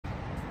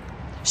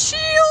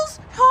Scheels!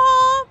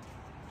 Oh,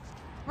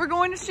 we're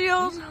going to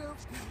Scheels.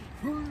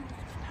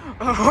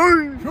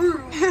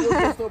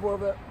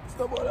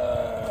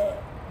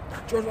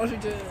 George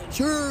Washington,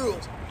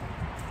 Scheels.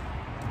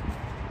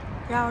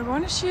 Yeah, we're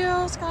going to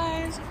Scheels,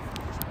 guys.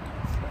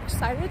 We're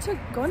excited to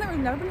go in there. We've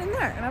never been in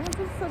there, and I think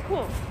this is so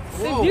cool.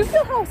 Do you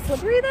feel how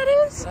slippery that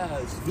is?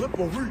 That's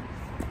slippery.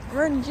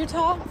 We're in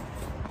Utah.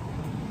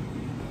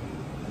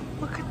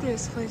 Look at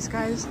this place,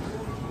 guys.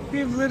 We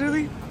have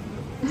literally.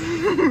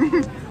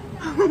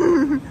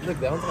 Look,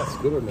 that one's got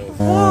Squidward nose.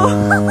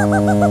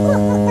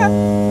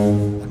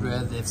 I'd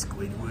rather have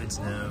Squidward's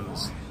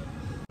nose.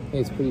 Hey,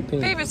 it's pretty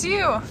pink. Babe, it's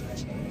you.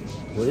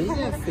 What is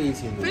that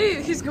facing?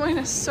 Babe, he's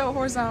going so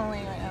horizontally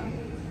right now.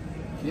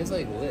 He has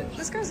like lips.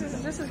 This guy's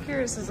just as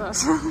curious as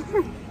us.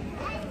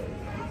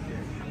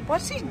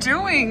 What's he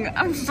doing?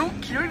 I'm so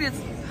curious.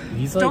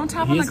 He's like, don't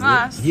tap on the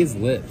glass. He has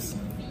lips.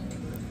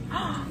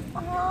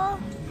 Aww.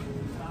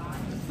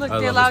 Look,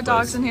 they allow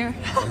dogs in here.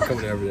 I'm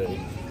coming every day.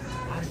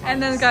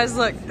 And then, guys,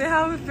 look, they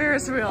have a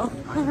Ferris wheel.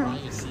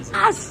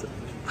 Yes.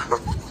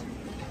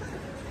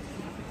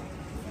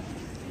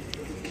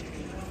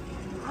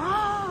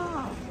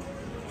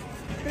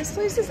 This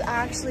place is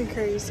actually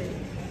crazy.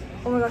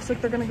 Oh my gosh, look,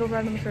 they're gonna go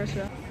right on the Ferris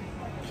wheel.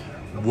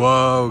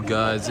 Whoa,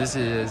 guys, this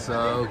is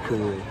so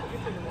cool.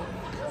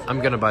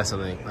 I'm gonna buy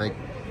something. Like,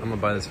 I'm gonna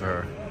buy this for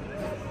her.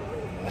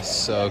 That's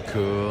so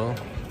cool.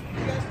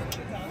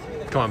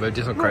 Come on, babe,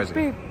 do something crazy.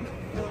 Babe.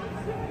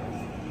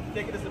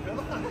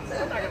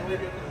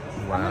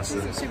 Wow.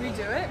 Should we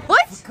do it?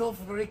 What?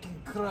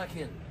 Freaking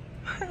Kraken.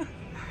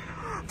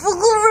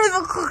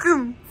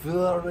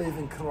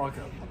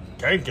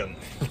 Ganken.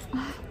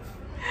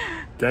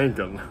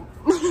 Ganken.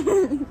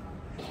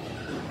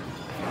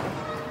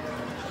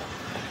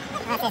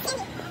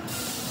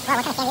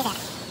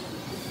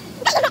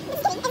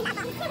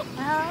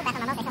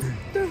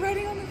 They're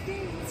writing on the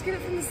thing. Let's get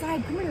it from the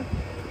side. Come here.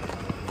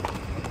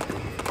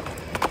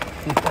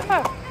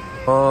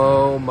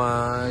 Oh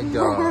my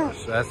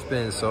gosh, that's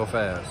been so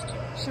fast.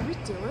 Should we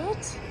do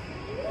it?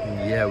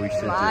 Yeah, we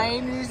should.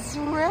 Mine is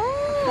red.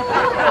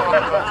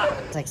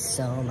 It's like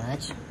so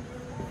much.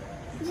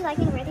 Would you like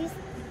me to wear these?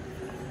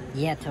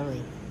 Yeah,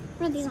 totally.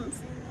 What are these ones?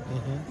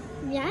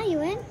 Mm-hmm. Yeah, you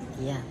would?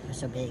 Yeah, they're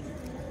so big.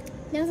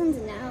 Those ones,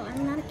 no.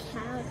 I'm not a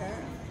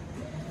cowgirl.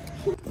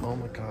 Oh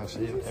my gosh,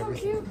 This is so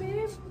everything. cute,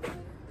 babe.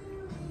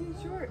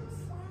 These shorts.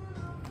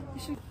 You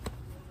should.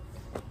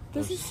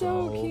 This There's is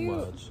so cute.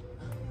 much.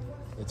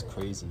 It's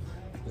crazy.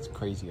 It's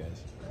crazy,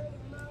 guys.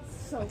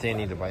 So I think I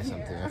need to buy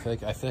something. I feel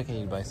like I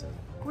need to buy something.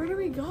 where do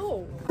we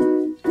go?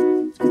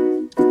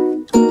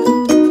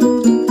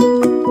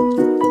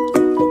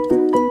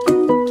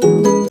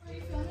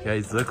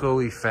 Guys, look what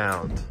we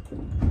found.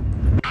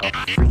 A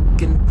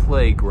freaking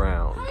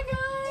playground. Hi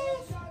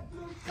guys.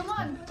 Come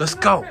on. Let's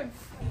go.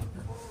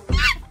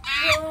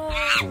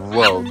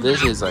 Whoa,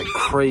 this is like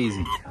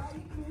crazy.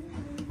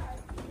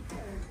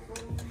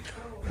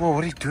 Whoa,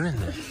 what are you doing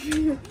there?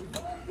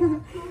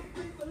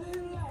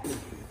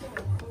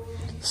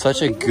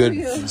 Such a good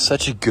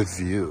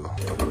view.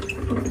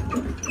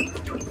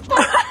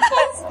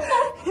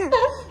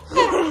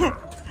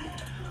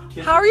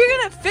 How are you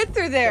gonna fit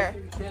through there?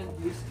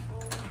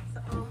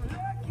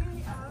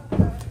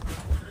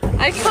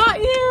 I caught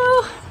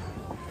you.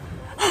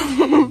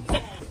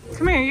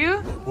 Come here,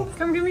 you.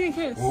 Come give me a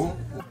kiss.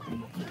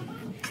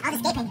 I'm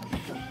escaping.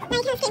 No,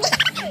 you can't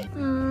escape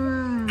me.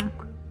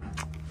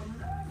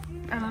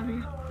 I love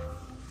you.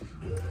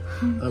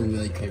 I'm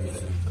really craving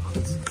it. Oh,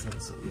 this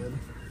sounds so good.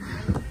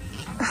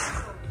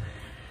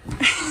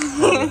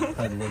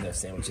 I love their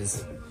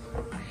sandwiches.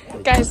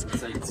 Guys,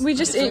 we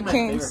just ate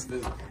canes.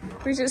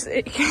 We just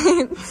ate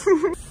canes.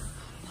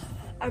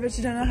 I bet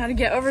you don't know how to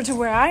get over to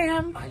where I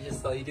am. I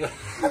just saw you do it.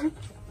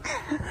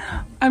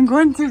 I'm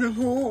going through the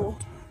hole.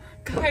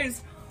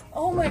 Guys,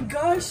 oh my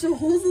gosh, the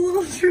hole's a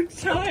little too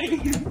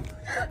tight.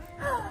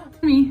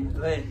 Me.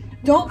 Wait.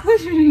 Don't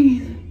push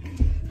me.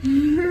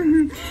 I'm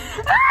gonna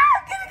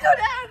go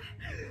down.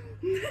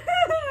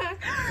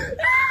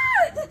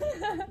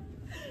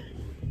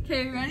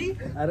 Okay, ready?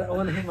 I don't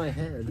want to hit my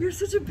head. You're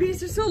such a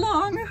beast, you're so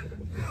long.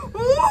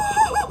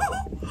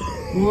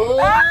 Whoa.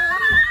 Ah!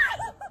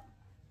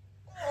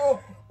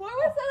 Why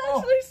was that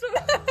actually so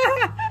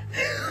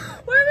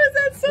Why was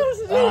that so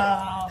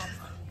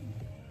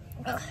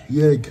steep?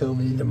 You're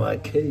coming into my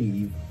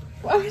cave.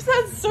 Why was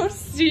that so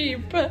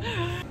steep?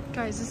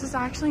 Guys, this is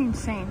actually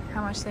insane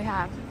how much they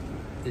have.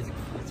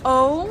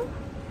 Oh.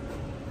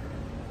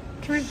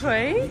 Can we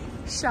play?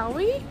 Shall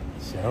we?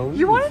 Shall we?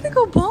 You wanted to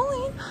go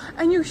bowling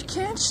and you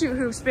can't shoot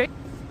hoops, babe.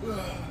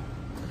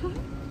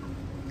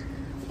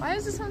 Why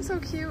is this one so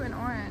cute and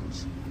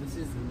orange? This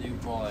is the new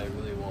ball I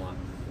really want.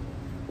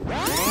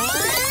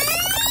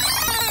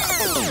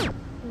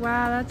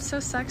 Wow, that's so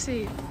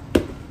sexy.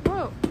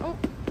 Whoa, oh.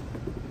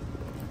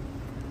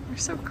 You're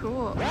so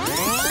cool.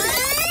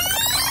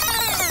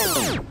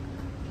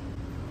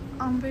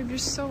 Babe, you're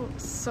so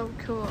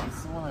cool.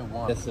 That's the one I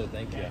want. That's it,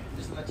 thank you.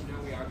 Just to let you know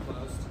we are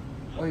closed.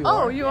 Oh, you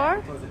Oh, are? you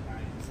are? Close at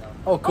 9, so.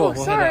 Oh, cool. Oh,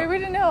 We'll sorry, head we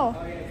didn't know.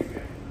 Oh, yeah, it's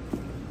good.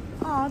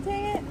 Oh, Aw,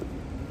 dang it.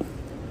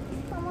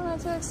 I wanted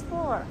to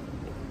explore.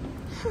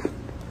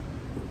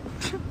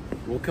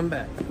 We'll come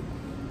back.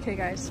 Okay,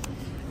 guys.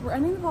 We're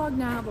ending the vlog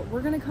now, but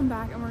we're gonna come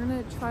back and we're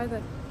gonna try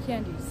the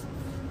candies.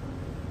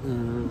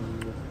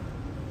 And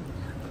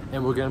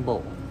we're gonna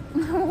bowl.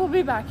 We'll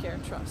be back here,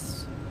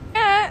 trust.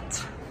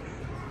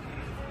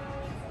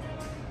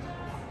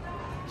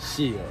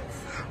 Scheels.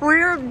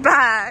 We're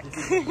back.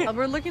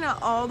 We're looking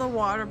at all the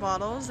water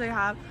bottles they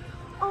have.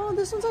 Oh,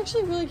 this one's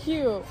actually really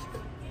cute.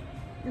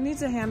 It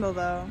needs a handle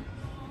though.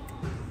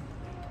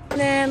 And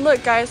then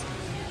look, guys,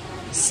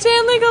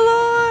 Stanley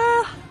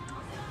galore.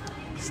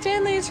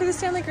 Stanleys for the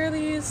Stanley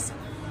girlies.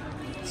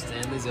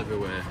 Stanley's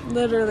everywhere.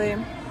 Literally.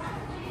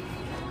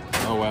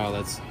 Oh wow,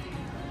 that's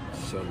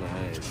so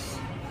nice.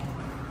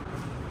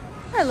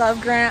 I love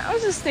Grant. I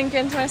was just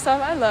thinking to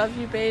myself, I love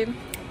you, babe.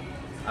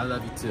 I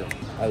love you too.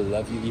 I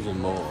love you even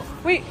more.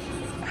 Wait.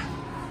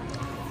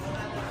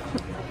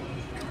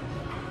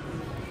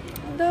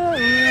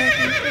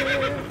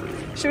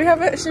 Should we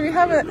have it?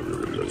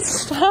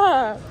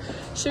 Stop.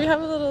 Should we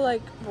have a little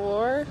like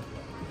war?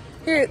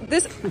 Here,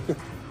 this.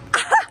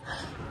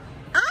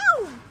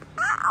 Ow!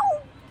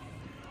 Ow!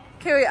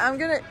 Okay, wait. I'm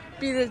gonna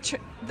be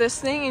this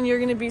thing, and you're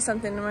gonna be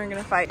something, and we're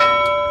gonna fight.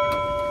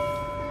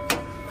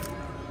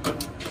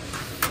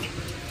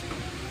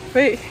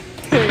 Wait.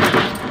 Okay.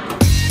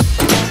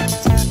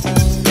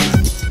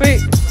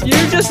 Wait.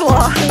 You just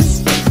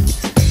lost.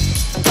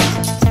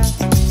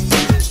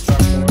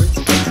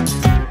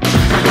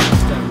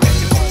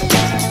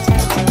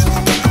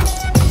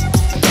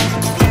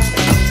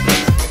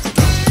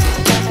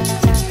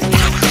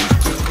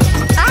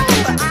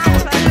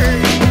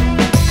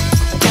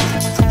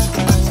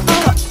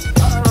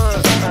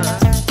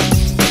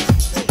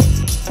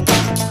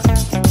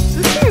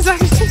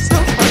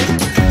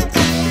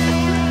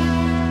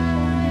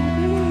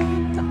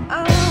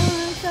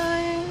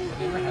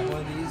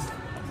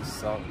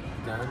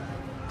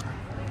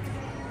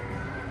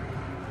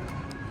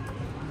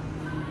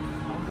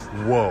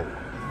 Whoa.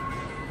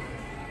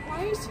 Why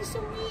are you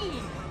so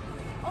mean?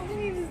 All he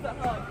needs is the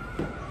hug.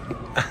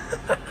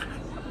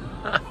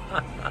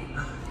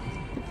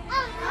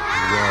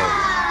 Whoa.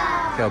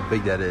 Look how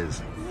big that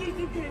is.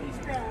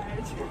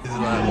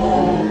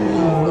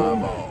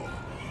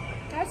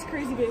 That's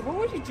crazy, babe. What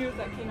would you do if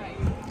that came at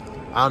you?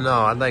 I don't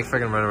know. I'd like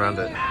freaking run around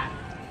it.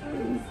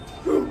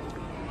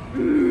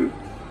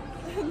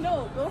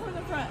 No, go from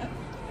the front.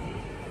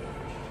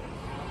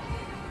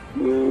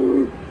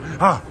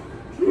 Ah!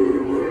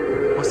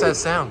 What's that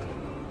sound?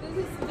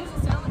 There's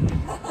a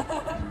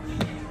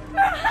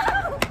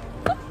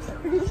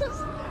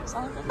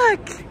sound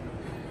like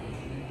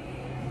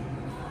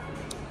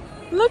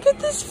Look at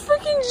this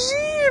freaking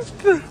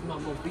Jeep!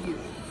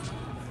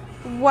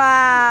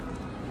 Wow.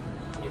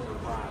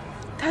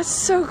 That's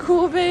so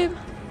cool, babe.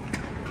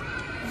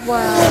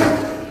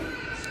 Wow.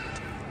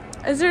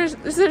 Is there a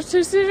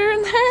two-seater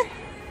in there?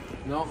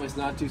 No, it's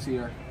not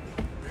two-seater.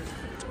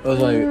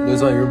 There's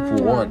only room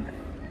for one.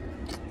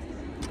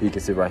 You can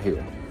sit right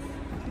here.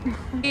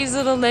 These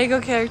little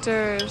Lego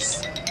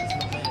characters.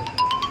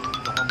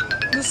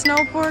 The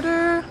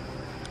snowboarder.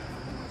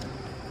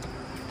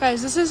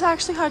 Guys, this is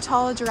actually how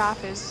tall a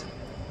giraffe is.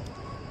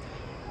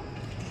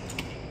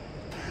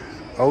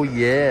 Oh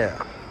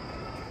yeah.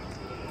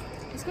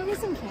 Let's go get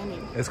some candy.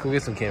 Let's go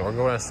get some candy. We're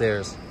going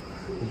downstairs.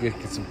 We'll get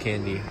some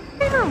candy. How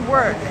does it even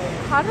work?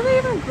 How do they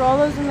even grow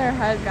those in their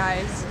head,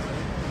 guys?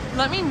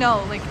 Let me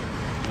know. Like,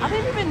 I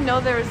didn't even know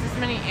there was this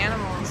many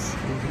animals.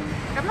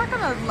 Like, I'm not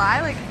gonna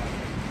lie, like,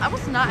 I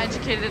was not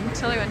educated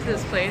until I went to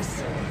this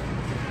place.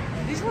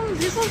 These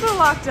ones are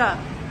locked up.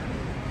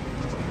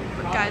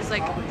 But guys,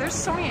 like, there's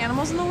so many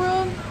animals in the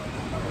world.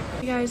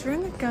 Hey guys, we're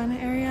in the gun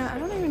area. I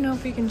don't even know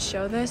if we can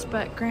show this,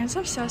 but Grant's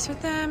obsessed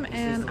with them,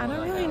 and I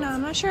don't really know.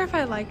 I'm not sure if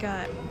I like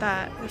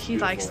that he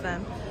likes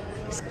them.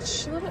 It's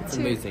a little bit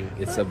too amazing.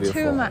 It's so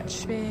beautiful. Too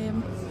much,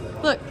 babe.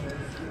 Look.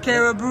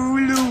 Caribou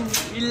Lou,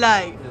 you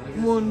like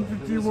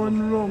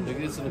 151 rum,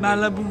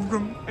 Malibu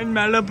rum, and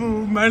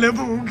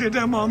Malibu, get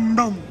them on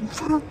rum.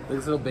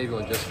 This little baby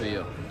one just for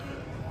you.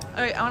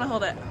 Alright, I want to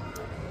hold it.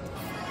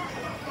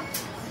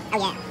 Oh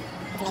yeah.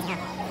 It's amazing,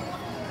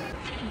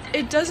 huh?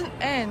 It doesn't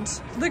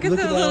end. Look at Look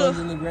the at little. that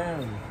in the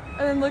ground.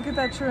 And then look at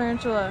that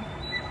tarantula.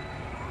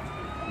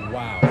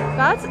 Wow.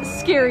 That's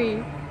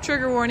scary.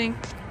 Trigger warning.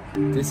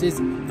 This is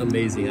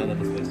amazing. I love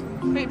this place.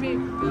 Wait,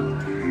 babe.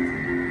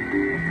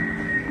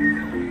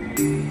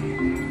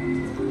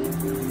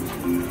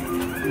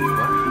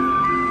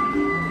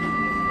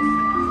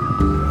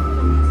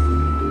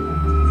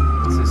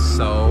 This is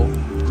so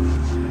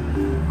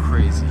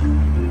crazy.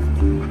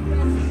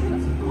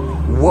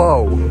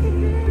 Whoa.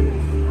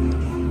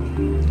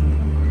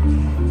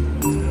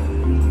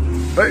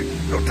 Hey,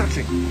 no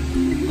touching.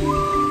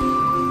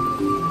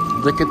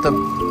 Look at the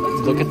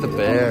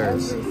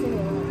bears.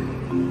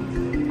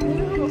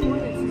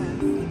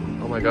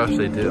 Oh my gosh,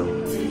 they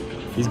do.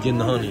 He's getting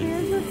the honey.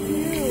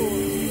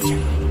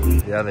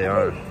 Yeah, they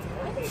are. I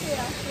think they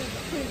actually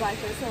pretty like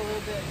this a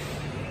little bit.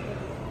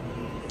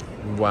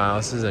 Wow,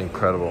 this is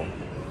incredible.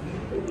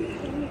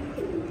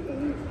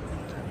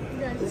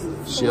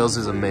 Scheels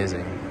is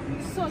amazing.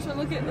 So much fun.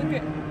 Look at.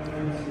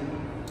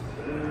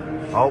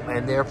 Oh,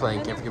 and the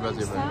airplane. Can't forget about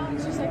the airplane.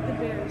 Sounds just like the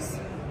bears.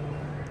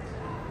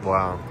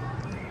 Wow.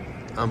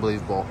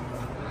 Unbelievable.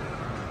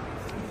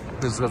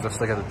 This is just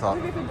like at the top.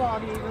 Look at the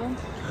bald eagle.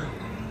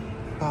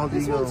 Bald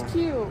This eagle. one's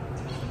cute.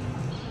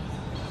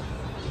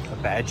 A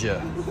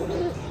badger.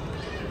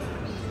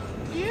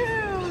 Ew,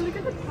 look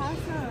at the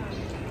possum.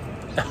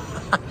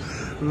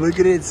 Look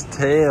at its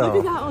tail.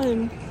 Look at that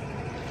one.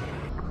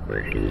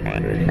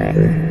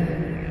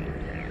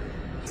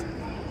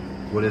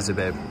 What is it,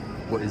 babe?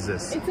 What is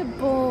this? It's a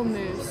bull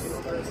moose.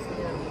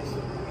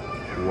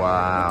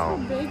 Wow.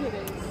 Look how big it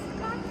is.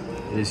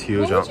 It is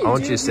huge. What would I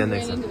want do you to if stand ran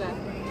next to into it. that?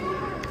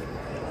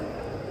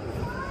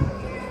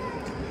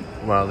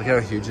 Wow, look how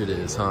huge it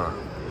is, huh?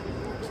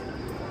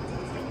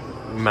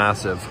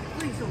 Massive.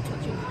 Please don't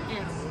touch it.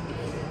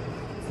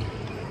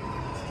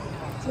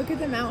 Look at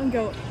the mountain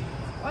goat.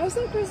 Why is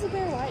that grizzly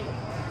bear white?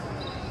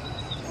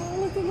 Oh,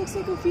 look, it looks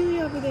like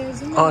Ophelia over there.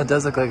 Zoom Oh, in. it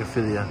does look like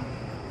Ophelia.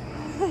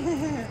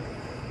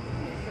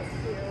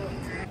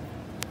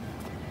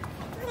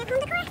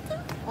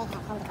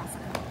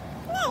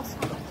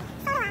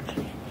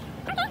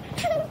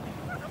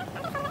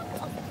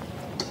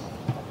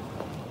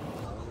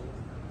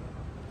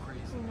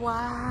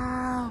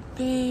 Wow,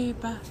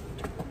 babe.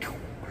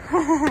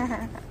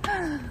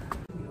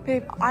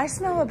 Babe, I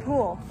smell a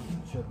pool.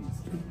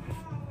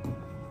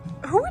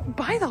 Who would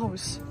buy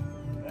those?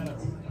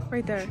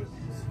 Right there.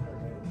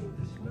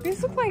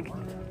 These look like,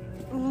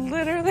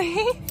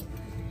 literally,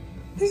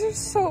 these are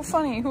so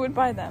funny. Who would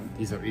buy them?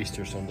 These are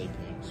Easter Sunday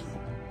games.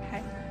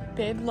 Okay,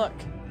 babe, look.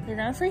 You're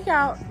gonna freak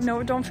out.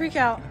 No, don't freak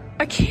out.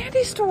 A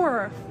candy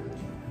store.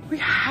 We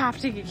have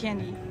to get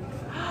candy.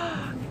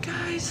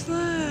 Guys,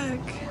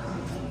 look.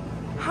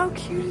 How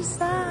cute is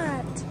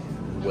that?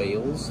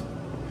 Whales.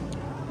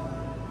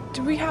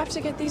 Do we have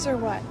to get these or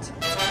what?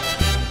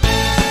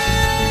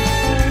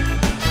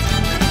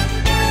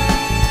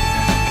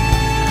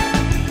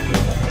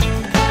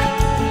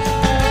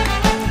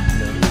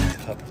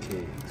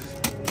 Cupcakes.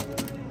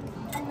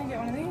 I'm gonna get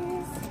one of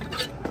these.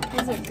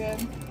 These look good.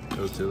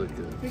 Those do look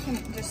good. We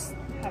can just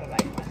have a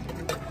bite.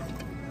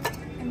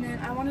 And then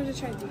I wanted to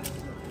try these.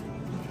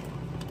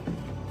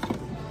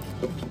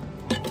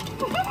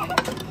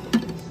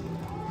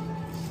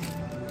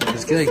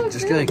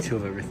 Just get like 2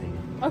 of everything.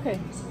 Okay.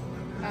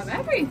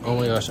 Everything. Oh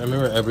my gosh, I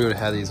remember everyone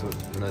had these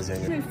when I was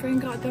younger. My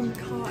friend got them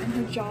caught in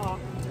her jaw.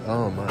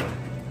 Oh my.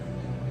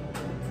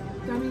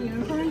 Gummy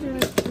unicorns? You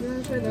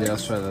wanna try those? Yeah,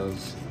 let's try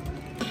those.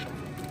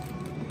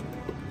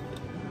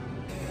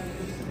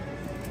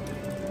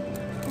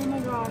 Oh my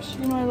gosh,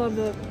 you know I love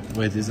the...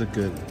 Wait, these look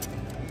good.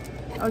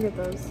 I'll get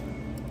those.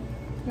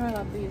 You know I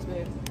love these,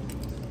 babe.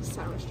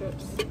 Sour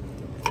strips.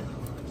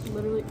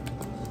 Literally.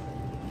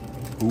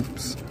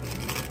 Oops.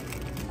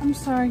 I'm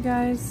sorry,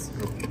 guys.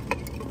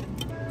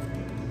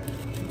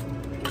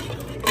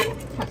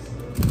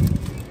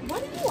 What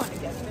do you want to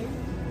get, babe?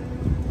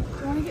 Do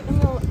you want to get the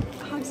little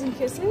hugs and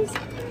kisses?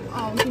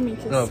 Oh, give me a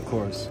kiss. Oh, of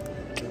course.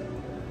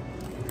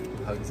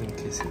 Hugs and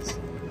kisses.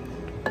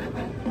 I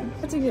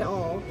have to get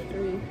all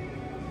 3.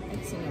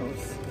 It's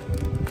nose.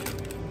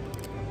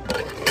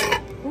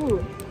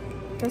 Ooh,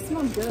 that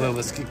smells good. Well,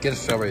 let's get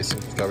some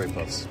strawberry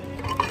puffs.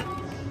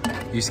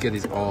 You used to get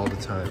these all the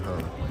time,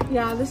 huh?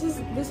 Yeah, this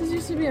is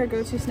used to be our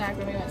go-to snack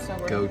when we went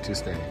snowboarding. Go-to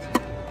snack.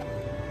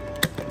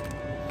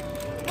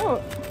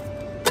 Oh.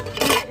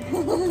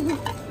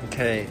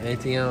 Okay,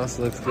 anything else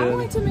looks I good?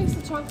 wanted to mix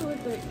the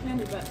chocolate with the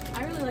candy, but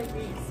I really like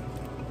these.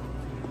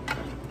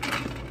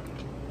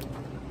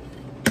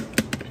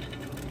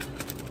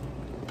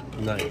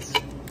 Nice.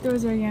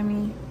 Those are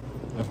yummy.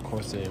 Of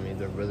course they are. I mean,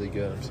 they're really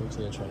good. I'm so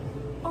excited to try them.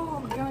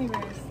 Oh, gummy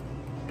bears.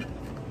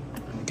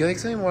 Get like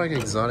something more like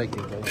exotic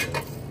and like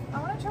that. I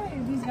want to try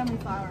these gummy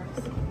flowers.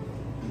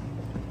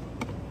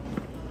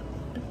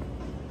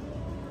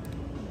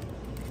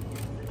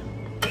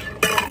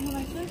 Oh,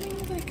 I feel like we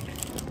need like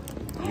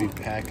Be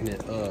packing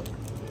it up.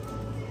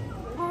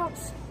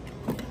 pops.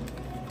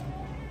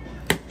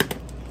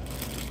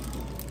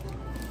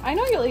 I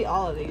know you'll eat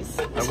all of these.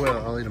 I will.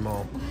 I'll eat them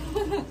all.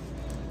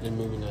 In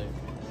movie night.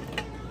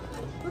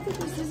 Look at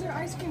this. These are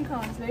ice cream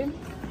cones, babe.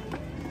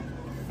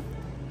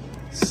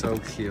 So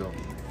cute.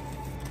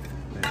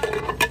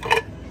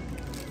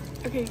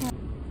 Okay.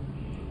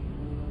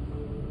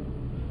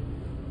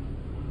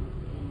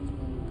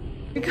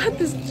 We got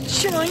this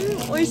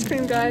giant ice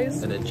cream,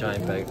 guys. And a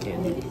giant bag of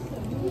candy.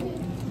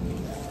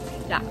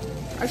 Yeah.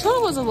 Our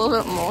total was a little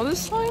bit more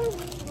this time.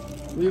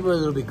 We were a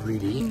little bit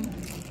greedy.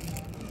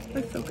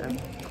 It's so good.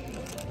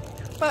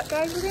 But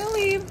guys, we're gonna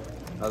leave.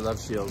 I love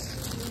Scheels.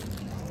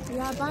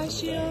 Yeah, bye,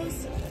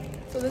 Scheels.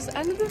 So this is the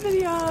end of the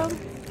video.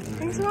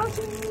 Thanks for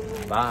watching.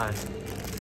 Bye.